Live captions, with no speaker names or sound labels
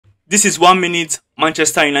This is 1 minute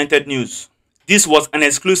Manchester United news. This was an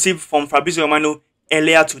exclusive from Fabrizio Romano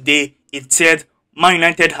earlier today. It said Man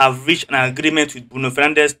United have reached an agreement with Bruno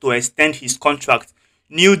Fernandes to extend his contract.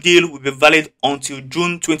 New deal will be valid until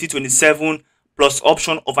June 2027 plus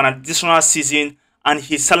option of an additional season, and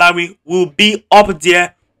his salary will be up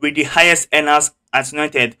there with the highest earners at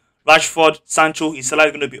United. Rashford, Sancho, his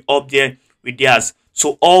salary is going to be up there with theirs.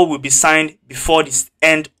 So all will be signed before the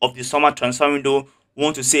end of the summer transfer window. We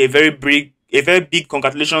want to say a very big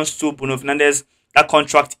congratulations to Bruno Fernandes. That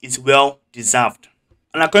contract is well deserved.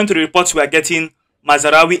 And according to the reports we are getting,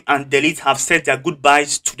 Mazraoui and De Ligt have said their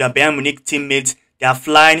goodbyes to their Bayern Munich teammates. They are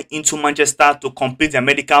flying into Manchester to complete their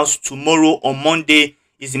medicals. Tomorrow on Monday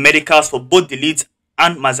is the medicals for both De Ligt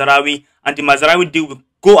and Mazraoui, and the Mazraoui deal will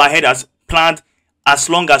go ahead as planned as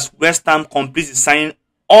long as West Ham completes the signing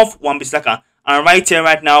of Wan-Bissaka. And right here,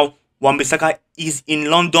 right now, Wan-Bissaka is in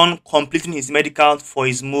London completing his medical for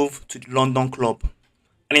his move to the London club.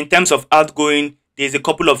 And in terms of outgoing, there's a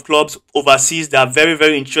couple of clubs overseas that are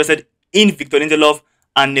very interested in Victor Lindelof,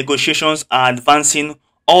 and negotiations are advancing.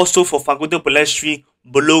 Also for Facundo Pellistri,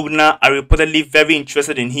 Bologna are reportedly very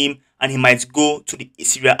interested in him, and he might go to the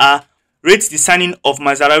Serie A. Rate the signing of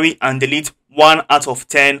Mazraoui and De Ligt 1 out of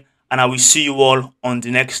 10, and I will see you all on the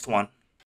next one.